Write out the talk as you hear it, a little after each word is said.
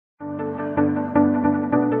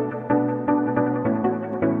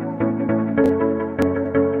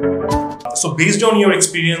So based on your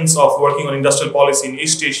experience of working on industrial policy in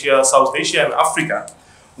East Asia, South Asia, and Africa,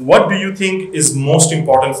 what do you think is most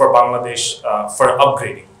important for Bangladesh for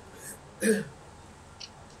upgrading?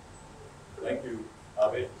 Thank you,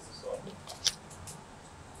 Abid.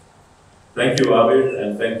 Thank you, Abid,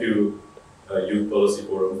 and thank you, Youth Policy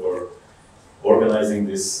Forum, for organizing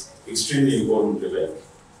this extremely important event.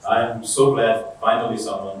 I am so glad finally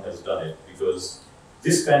someone has done it, because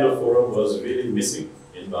this kind of forum was really missing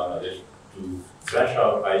in Bangladesh to thrash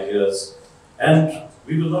out ideas. And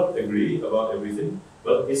we will not agree about everything,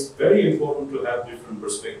 but it's very important to have different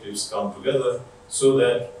perspectives come together so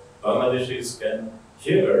that Bangladeshis can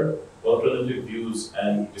hear alternative views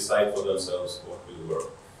and decide for themselves what will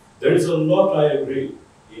work. There is a lot I agree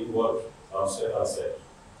in what Stefan said.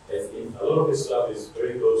 A lot of his stuff is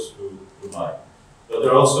very close to mine. But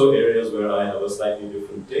there are also areas where I have a slightly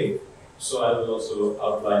different take, so I will also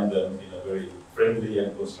outline them in a very friendly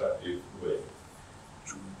and constructive way.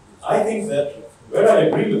 I think that where I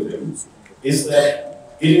agree with him is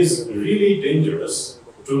that it is really dangerous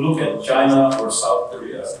to look at China or South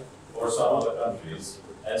Korea or some other countries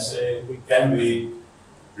and say, can we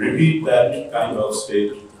repeat that kind of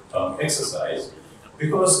state exercise?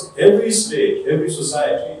 Because every state, every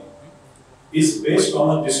society is based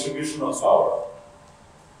on a distribution of power.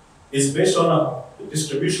 Is based on a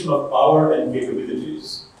distribution of power and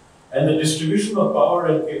capabilities. And the distribution of power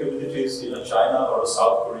and capabilities in a China or a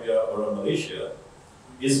South Korea or a Malaysia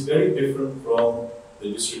is very different from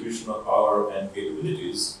the distribution of power and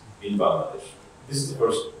capabilities in Bangladesh. This is the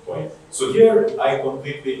first point. So here I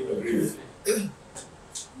completely agree with you.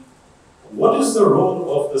 What is the role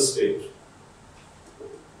of the state?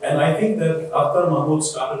 And I think that Akhtar Mahmood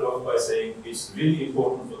started off by saying it's really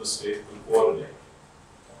important for the state to coordinate.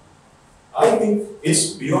 I think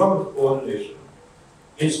it's beyond coordination.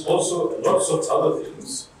 It's also lots of other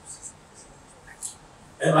things.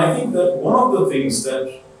 And I think that one of the things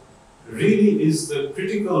that really is the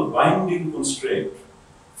critical binding constraint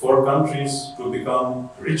for countries to become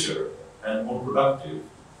richer and more productive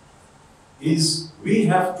is we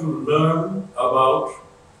have to learn about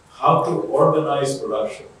how to organize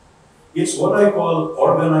production. It's what I call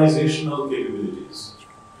organizational capabilities.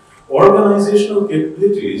 Organizational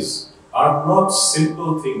capabilities are not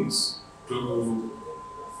simple things to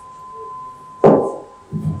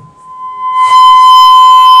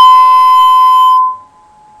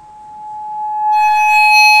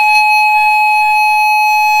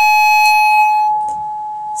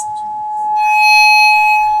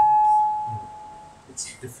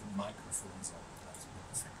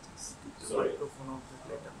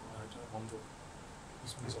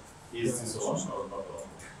Is this on or not on?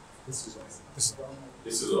 This is on.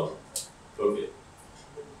 This is on. Okay.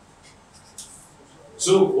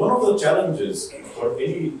 So one of the challenges for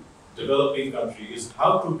any developing country is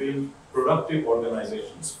how to build productive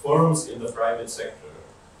organizations, firms in the private sector,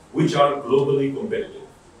 which are globally competitive.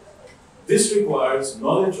 This requires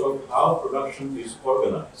knowledge of how production is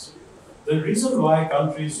organized. The reason why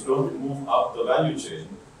countries don't move up the value chain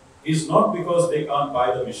is not because they can't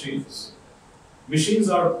buy the machines.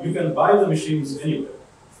 You can buy the machines anywhere.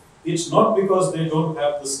 It's not because they don't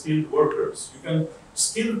have the skilled workers. You can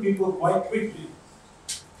skill people quite quickly.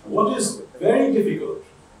 What is very difficult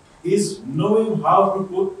is knowing how to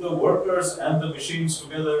put the workers and the machines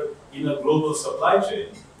together in a global supply chain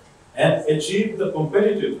and achieve the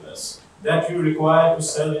competitiveness that you require to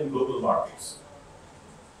sell in global markets.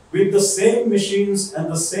 With the same machines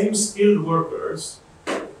and the same skilled workers,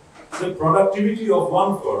 the productivity of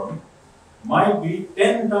one firm might be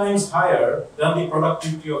 10 times higher than the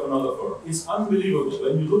productivity of another firm. It's unbelievable.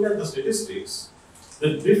 When you look at the statistics,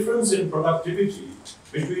 the difference in productivity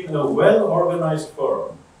between a well-organized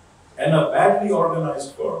firm and a badly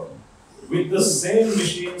organized firm with the same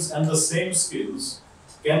machines and the same skills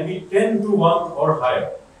can be 10 to 1 or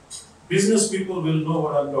higher. Business people will know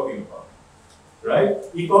what I'm talking about, right?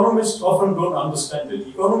 Economists often don't understand it.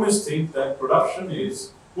 Economists think that production is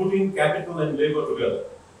putting capital and labor together.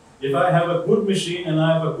 If I have a good machine and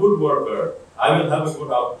I have a good worker, I will have a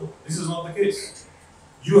good output. This is not the case.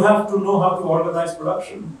 You have to know how to organize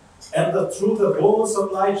production and through the whole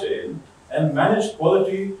supply chain and manage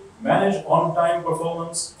quality, manage on-time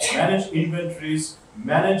performance, manage inventories,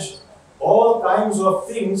 manage all kinds of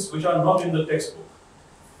things which are not in the textbook.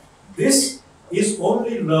 This is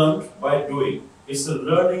only learned by doing. It's a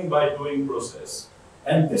learning by doing process.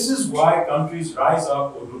 And this is why countries rise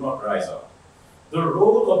up or do not rise up. The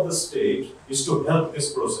role of the state is to help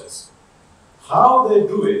this process. How they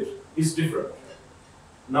do it is different.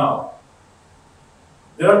 Now,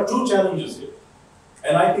 there are two challenges here.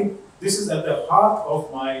 And I think this is at the heart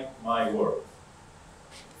of my work.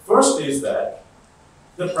 First is that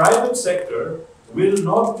the private sector will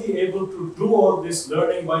not be able to do all this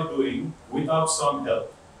learning by doing without some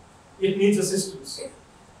help. It needs assistance.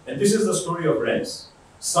 And this is the story of rents.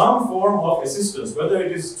 Some form of assistance, whether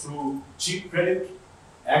it is through cheap credit,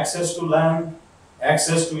 access to land,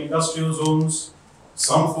 access to industrial zones,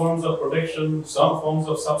 some forms of protection, some forms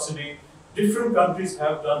of subsidy. Different countries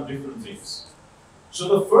have done different things. So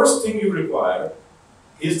the first thing you require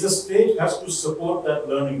is the state has to support that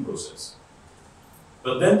learning process.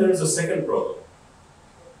 But then there is a second problem.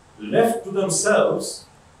 Left to themselves,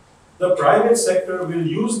 the private sector will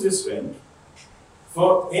use this rent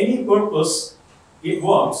for any purpose it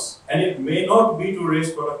wants, and it may not be to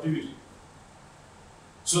raise productivity.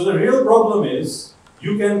 So the real problem is,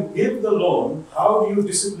 you can give the loan, how do you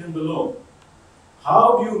discipline the loan?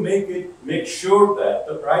 How do you make sure that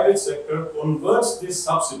the private sector converts this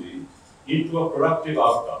subsidy into a productive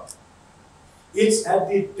outcome? It's at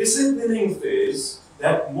the disciplining phase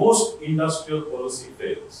that most industrial policy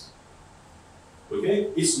fails. Okay?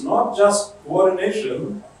 It's not just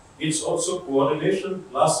coordination, it's also coordination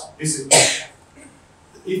plus discipline.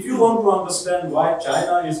 If you want to understand why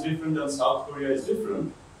China is different and South Korea is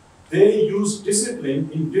different, they use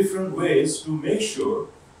discipline in different ways to make sure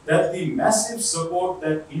that the massive support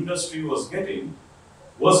that industry was getting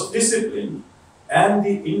was disciplined, and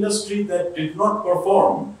the industry that did not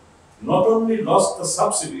perform not only lost the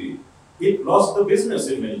subsidy, it lost the business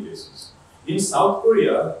in many cases. In South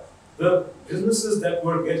Korea, the businesses that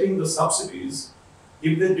were getting the subsidies,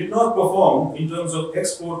 if they did not perform in terms of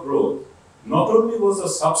export growth, not only was the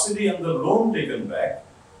subsidy and the loan taken back,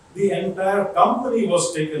 the entire company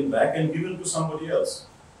was taken back and given to somebody else.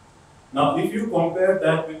 Now, if you compare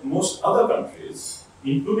that with most other countries,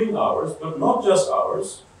 including ours, but not just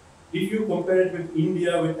ours, if you compare it with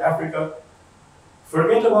India, with Africa,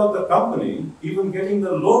 forget about the company, even getting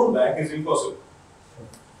the loan back is impossible.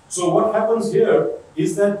 So what happens here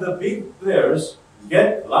is that the big players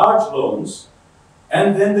get large loans,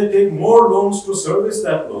 and then they take more loans to service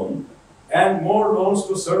that loan, and more loans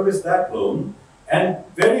to service that loan, and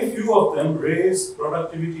very few of them raise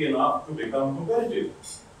productivity enough to become competitive.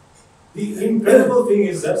 The incredible thing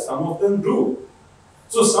is that some of them do.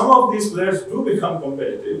 So some of these players do become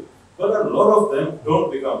competitive, but a lot of them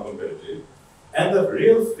don't become competitive. And the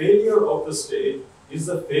real failure of the state is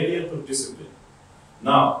the failure to discipline.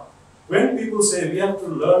 Now, when people say we have to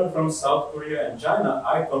learn from South Korea and China,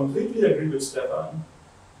 I completely agree with Stefan.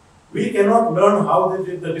 We cannot learn how they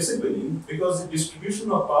did the disciplining because the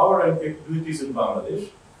distribution of power and capabilities in Bangladesh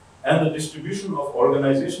and the distribution of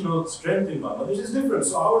organizational strength in Bangladesh is different.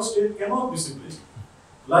 So our state cannot discipline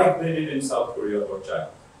like they did in South Korea or China.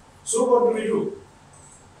 So what do we do?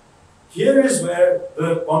 Here is where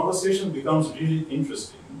the conversation becomes really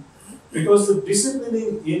interesting, because the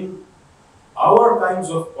disciplining in our kinds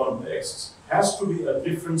of contexts has to be a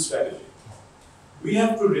different strategy. We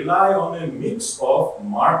have to rely on a mix of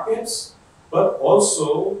markets, but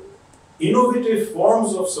also innovative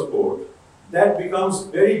forms of support that becomes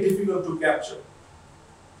very difficult to capture.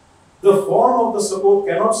 The form of the support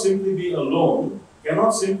cannot simply be a loan,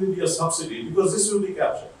 cannot simply be a subsidy, because this will be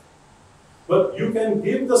captured. But you can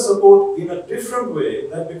give the support in a different way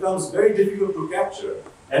that becomes very difficult to capture,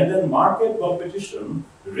 and then market competition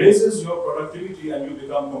raises your productivity and you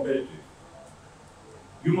become competitive.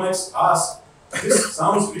 You might ask, this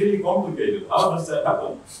sounds really complicated. How does that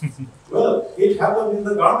happen? Well, it happened in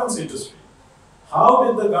the garments industry. How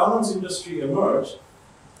did the garments industry emerge?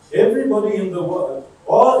 Everybody in the world,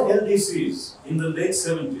 all LDCs in the late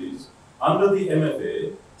 70s, under the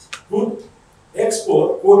MFA, could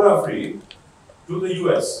export quota-free to the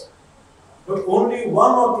US. But only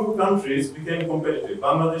one or two countries became competitive.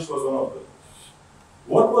 Bangladesh was one of them.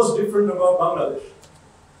 What was different about Bangladesh?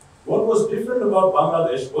 What was different about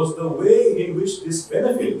Bangladesh was the way in which this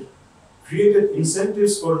benefit created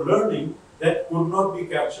incentives for learning that could not be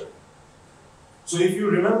captured. So if you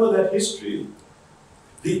remember that history,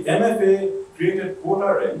 the MFA created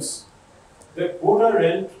quota rents. The quota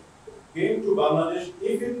rent came to Bangladesh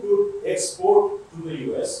if it could export to the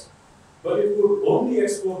US, but it could only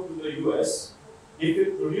export to the US if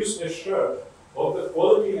it produced a shirt of the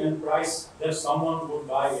quality and price that someone would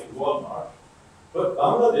buy in Walmart. But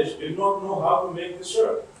Bangladesh did not know how to make the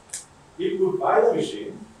shirt. It could buy the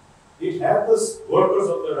machine, it had the workers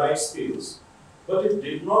of the right skills, but it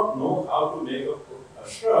did not know how to make a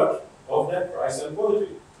shirt of that price and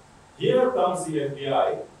quality. Here comes the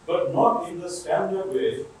FDI, but not in the standard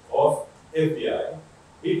way of FDI.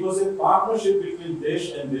 It was a partnership between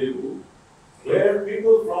Desh and Daewoo, where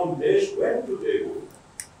people from Desh went to Daewoo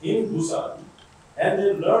in Busan, and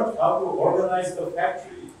they learned how to organize the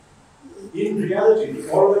factory. In reality, the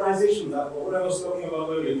organization, that what I was talking about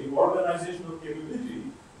earlier, the organizational capability,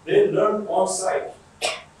 they learned on site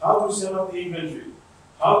how to set up the inventory,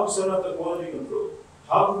 how to set up the quality control,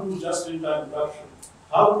 how to do just-in-time production,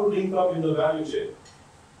 how to link up in the value chain.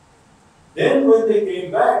 Then when they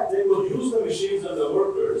came back, they could use the machines and the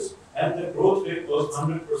workers, and the growth rate was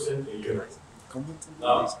 100% a year.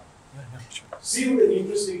 Now, see the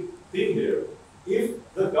interesting thing here. If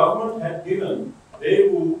the government had given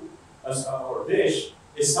Daewoo or Desh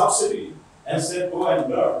a subsidy and said, go and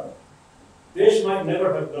learn, Desh might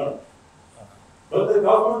never have learned. But the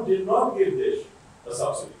government did not give Desh a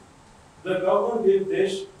subsidy. The government gave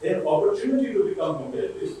Desh an opportunity to become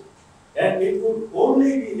competitive, and it would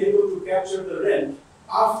only be able to capture the rent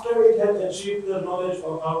after it had achieved the knowledge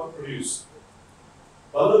of how to produce.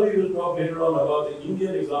 Pallavi will talk later on about the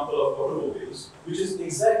Indian example of automobiles, which is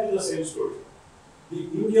exactly the same story. The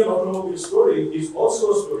Indian automobile story is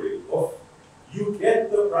also a story of you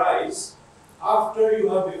get the prize after you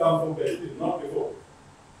have become competitive, not before.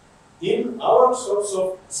 In our sorts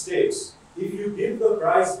of states, if you give the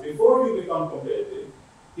prize before you become competitive,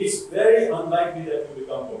 it's very unlikely that you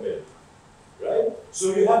become competitive, right?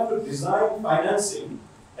 So you have to design financing,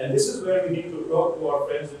 and this is where we need to talk to our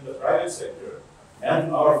friends in the private sector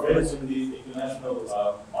and our friends in the international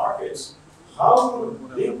markets, how to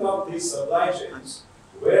link up these supply chains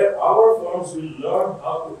where our firms will learn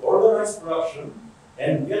how to organize production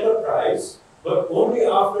and get a price, but only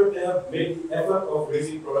after they have made the effort of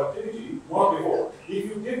raising productivity, not before. If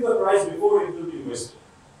you give the price before, it will be wasted,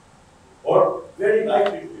 or very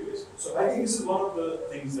likely to be wasted. So I think this is one of the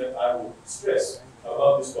things that I would stress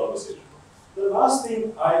about this conversation. The last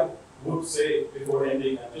thing I would say before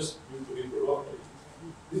ending, and just to be provocative,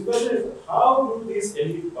 this question is, how do these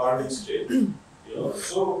elite bargains change?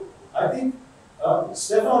 So I think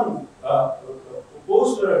Stefan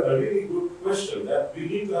posed a really good question that we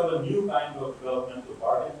need to have a new kind of developmental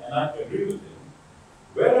bargain, and I agree with him.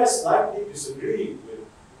 Where I slightly disagree with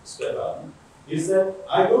Stefan is that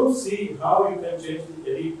I don't see how you can change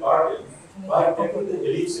the elite bargain by taking the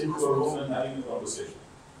elites into a room and having a conversation.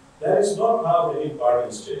 That is not how elite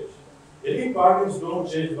bargains change. Elite bargains don't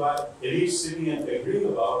change by elites sitting and agreeing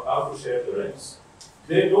about how to share the rents.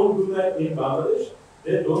 They don't do that in Bangladesh.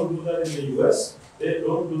 They don't do that in the US. They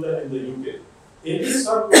don't do that in the UK. Elites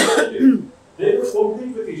are competitive. They will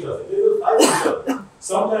compete with each other. They will fight each other,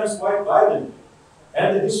 sometimes quite violently.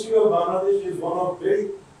 And the history of Bangladesh is one of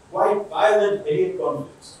quite violent elite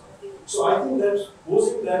conflicts. So I think that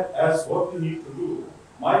posing that as what we need to do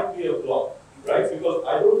might be a block, right? Because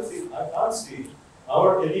I can't see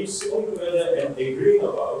our elites sitting together and agreeing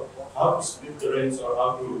about how to split the rents or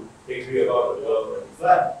how to agree about a development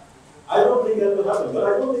plan. I don't think that will happen, but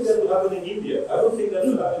I don't think that will happen in India. I don't think that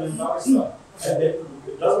will happen in Pakistan. And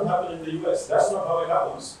it doesn't happen in the US. That's not how it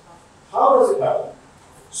happens. How does it happen?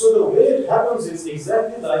 So the way it happens is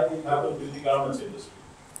exactly like it happened with the garments industry.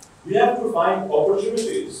 We have to find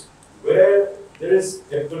opportunities where there is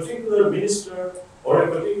a particular minister or a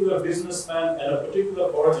particular businessman and a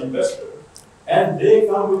particular foreign investor, and they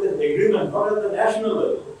come with an agreement, not at the national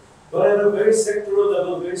level, but at a very sectoral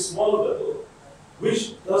level, very small level,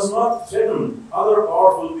 which does not threaten other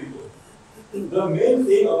powerful people. The main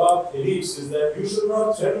thing about elites is that you should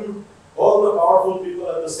not threaten all the powerful people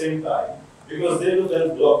at the same time, because they will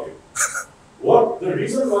then block you. The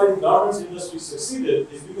reason why the garments industry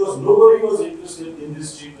succeeded is because nobody was interested in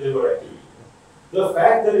this cheap labor activity. The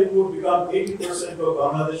fact that it would become 80% of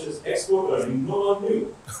Bangladesh's export earnings, no one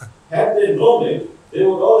knew. Had they known it, they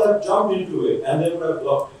would all have jumped into it and they would have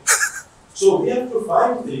blocked it. So we have to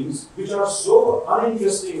find things which are so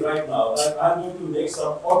uninteresting right now that I'm going to make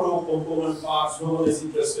some auto component parts, no one is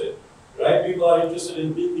interested. Right? People are interested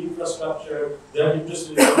in big infrastructure, they are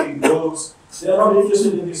interested in building roads, they are not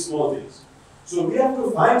interested in these small things. So we have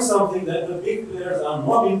to find something that the big players are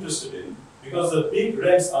not interested in, because the big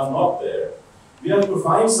rents are not there. We have to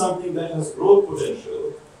find something that has growth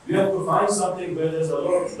potential. We have to find something where there's a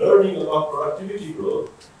lot of learning about productivity growth,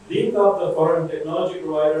 link up the foreign technology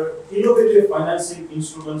provider, innovative financing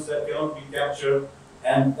instruments that cannot be captured,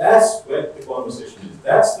 and that's where the conversation is.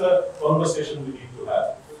 That's the conversation we need to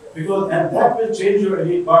have. And that will change your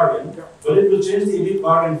elite bargain, but it will change the elite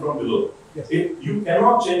bargain from below. Yes. You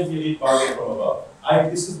cannot change the elite bargain from above.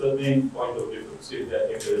 This is the main point of difference. If there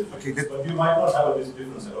is difference. But you might not have a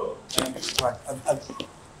difference at all. Thank you. Right.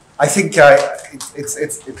 I think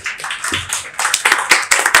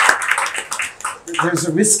there's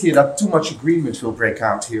a risk here that too much agreement will break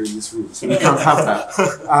out here in this room, so we can't have that.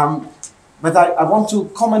 But I want to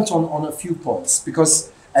comment on a few points,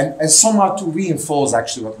 because And somehow to reinforce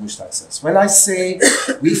actually what Mushtaq says. When I say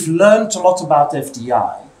we've learned a lot about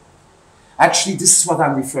FDI, actually this is what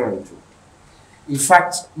I'm referring to. In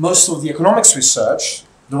fact, most of the economics research,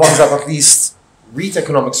 the ones that at least read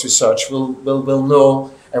economics research will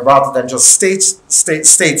know, and rather than just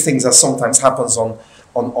state things as sometimes happens on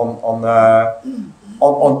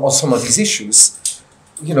some of these issues,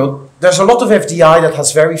 you know, there's a lot of FDI that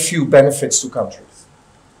has very few benefits to countries.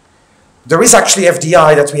 There is actually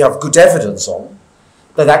FDI that we have good evidence on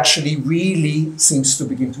that actually really seems to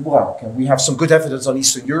begin to work. And we have some good evidence on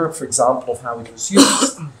Eastern Europe, for example, of how it was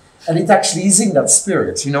used. And it actually is in that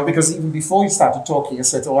spirit, you know, because even before you started talking, I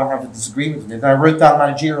said, oh, I have a disagreement with it. And I wrote down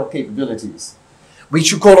managerial capabilities,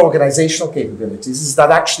 which you call organizational capabilities, is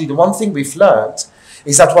that actually the one thing we've learned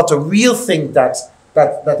is that what the real thing that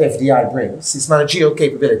FDI brings is managerial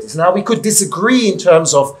capabilities. Now, we could disagree in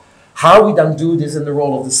terms of how we then do this and the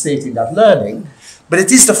role of the state in that learning, but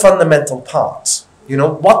it is the fundamental part. You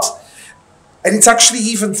know, and it's actually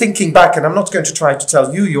even thinking back, and I'm not going to try to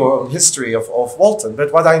tell you your own history of Walton,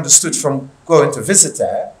 but what I understood from going to visit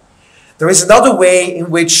there is another way in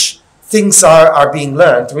which things are being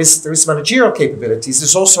learned. There is managerial capabilities,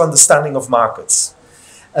 there's also understanding of markets.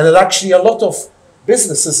 And that actually a lot of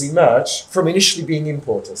businesses emerge from initially being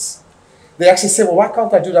importers. They actually say, well, why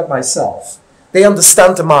can't I do that myself? They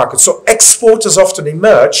understand the market. So exporters often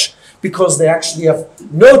emerge because they actually have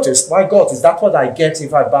noticed, my God, is that what I get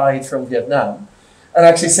if I buy it from Vietnam? And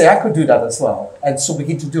actually say, I could do that as well. And so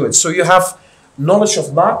begin to do it. So you have knowledge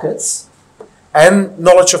of markets and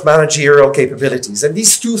knowledge of managerial capabilities. And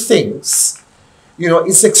these two things, you know,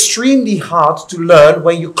 it's extremely hard to learn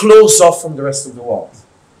when you close off from the rest of the world.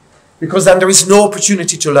 Because then there is no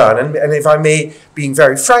opportunity to learn. And if I may, being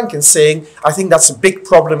very frank in saying, I think that's a big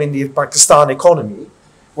problem in the Pakistan economy,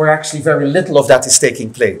 where actually very little of that is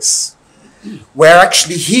taking place. Where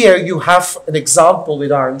actually here you have an example with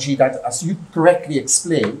RNG that, as you correctly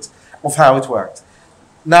explained, of how it worked.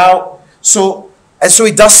 Now, so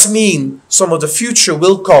it does mean some of the future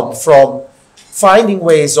will come from finding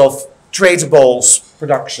ways of tradables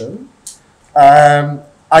production.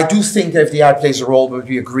 I do think FDI plays a role, but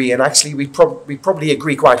we agree, and actually we probably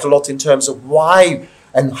agree quite a lot in terms of why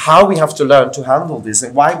and how we have to learn to handle this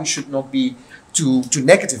and why we should not be too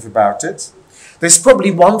negative about it. There's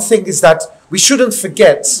probably one thing is that we shouldn't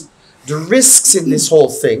forget the risks in this whole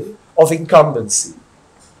thing of incumbency.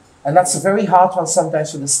 And that's a very hard one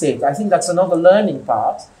sometimes for the state. I think that's another learning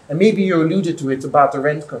part, and maybe you alluded to it about the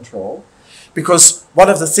rent control, because one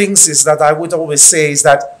of the things is that I would always say is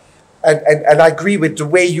that, and I agree with the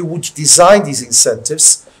way you would design these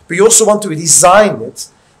incentives, but you also want to design it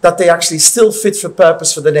that they actually still fit for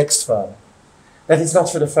purpose for the next firm. That it's not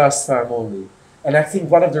for the first firm only. And I think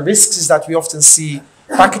one of the risks is that we often see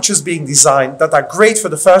packages being designed that are great for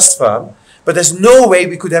the first firm, but there's no way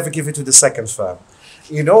we could ever give it to the second firm.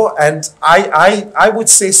 You know, and I would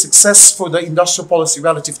say success for the industrial policy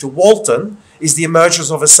relative to Walton is the emergence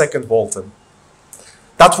of a second Walton.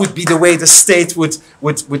 That would be the way the state would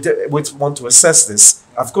want to assess this.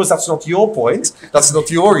 Of course, that's not your point. That's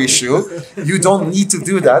not your issue. You don't need to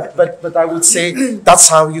do that. But I would say that's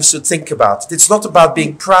how you should think about it. It's not about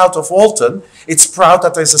being proud of Walton. It's proud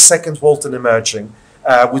that there's a second Walton emerging.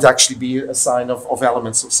 Would actually be a sign of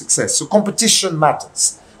elements of success. So competition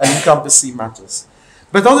matters and incumbency matters.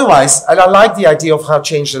 But otherwise, and I like the idea of how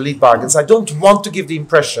change the lead bargains. I don't want to give the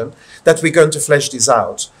impression that we're going to flesh this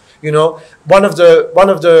out. You know, one of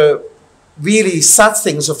the really sad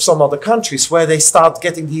things of some other countries where they start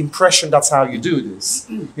getting the impression that's how you do this.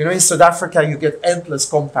 You know, in South Africa, you get endless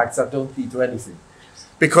compacts that don't lead to anything.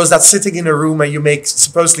 Because that's sitting in a room and you make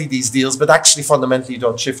supposedly these deals, but actually fundamentally you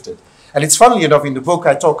don't shift it. And it's funny enough, in the book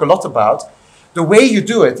I talk a lot about, the way you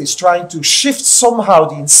do it is trying to shift somehow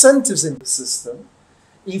the incentives in the system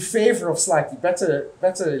in favor of slightly better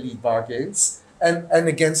lead bargains and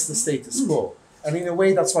against the status quo. And in a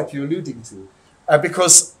way, that's what you're alluding to.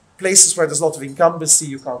 Because places where there's a lot of incumbency,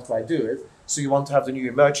 you can't quite do it. So you want to have the new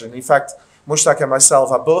emerging. In fact, Mushtaq and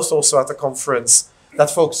myself are both also at a conference that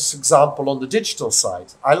focuses, for example, on the digital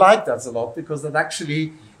side. I like that a lot because that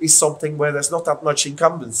actually is something where there's not that much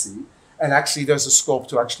incumbency. And actually, there's a scope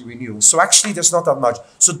to actually renew. So actually, there's not that much.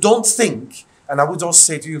 So don't think, and I would also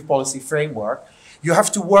say to you, policy framework, you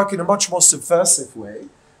have to work in a much more subversive way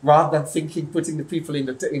rather than thinking, putting the people in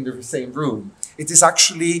the same room. It is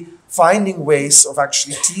actually finding ways of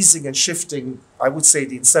actually teasing and shifting, I would say,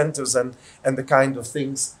 the incentives and the kind of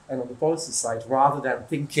things and on the policy side, rather than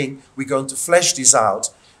thinking we're going to flesh this out,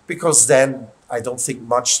 because then I don't think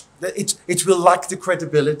much, it will lack the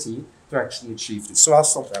credibility to actually achieve this. So I'll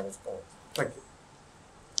stop there with that. Thank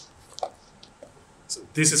you. So,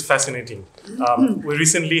 This is fascinating. We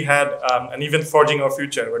recently had an event, Forging Our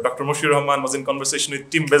Future, where Dr. Moshir Rahman was in conversation with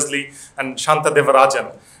Tim Besley and Shanta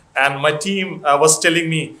Devarajan. And my team was telling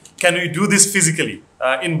me, can we do this physically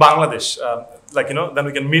in Bangladesh? Then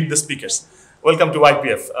we can meet the speakers. Welcome to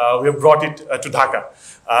YPF. We have brought it to Dhaka.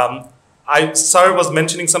 Sir was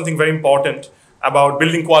mentioning something very important about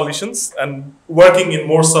building coalitions and working in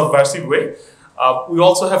more subversive way. We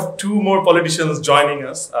also have two more politicians joining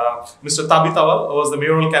us. Mr. Tabit Awal, who was the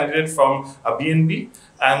mayoral candidate from BNP,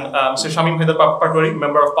 and Mr. Shamim Haidar Patwari,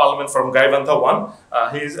 member of parliament from Gaivantha 1.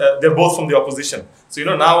 They're both from the opposition. So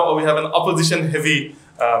now we have an opposition-heavy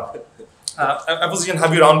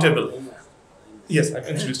roundtable. Yes, I've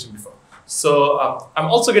introduced him before. So I'm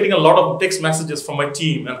also getting a lot of text messages from my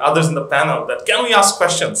team and others in the panel that can we ask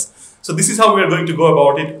questions? So this is how we are going to go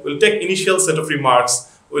about it. We'll take initial set of remarks.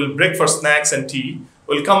 We'll break for snacks and tea.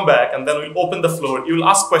 We'll come back and then we'll open the floor. You will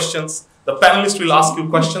ask questions. The panelists will ask you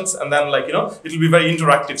questions, and then it will be very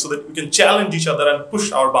interactive so that we can challenge each other and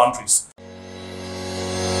push our boundaries.